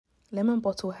Lemon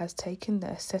Bottle has taken the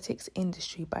aesthetics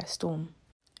industry by storm.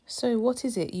 So what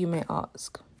is it, you may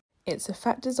ask? It's a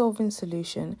fat-dissolving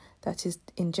solution that is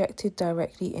injected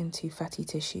directly into fatty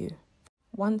tissue.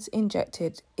 Once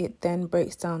injected, it then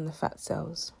breaks down the fat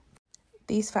cells.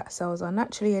 These fat cells are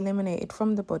naturally eliminated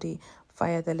from the body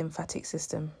via the lymphatic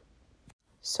system.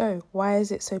 So, why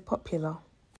is it so popular?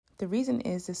 The reason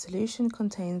is the solution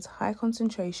contains high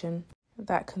concentration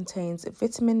that contains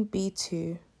vitamin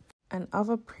B2 and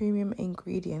other premium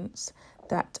ingredients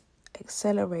that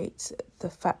accelerate the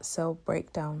fat cell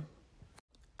breakdown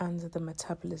and the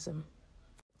metabolism.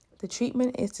 The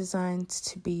treatment is designed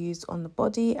to be used on the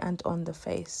body and on the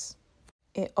face.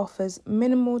 It offers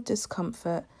minimal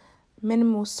discomfort,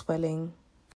 minimal swelling,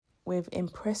 with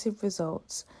impressive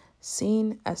results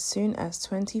seen as soon as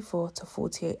 24 to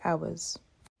 48 hours.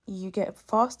 You get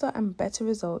faster and better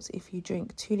results if you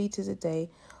drink 2 liters a day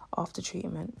after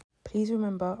treatment. Please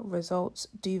remember, results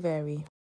do vary.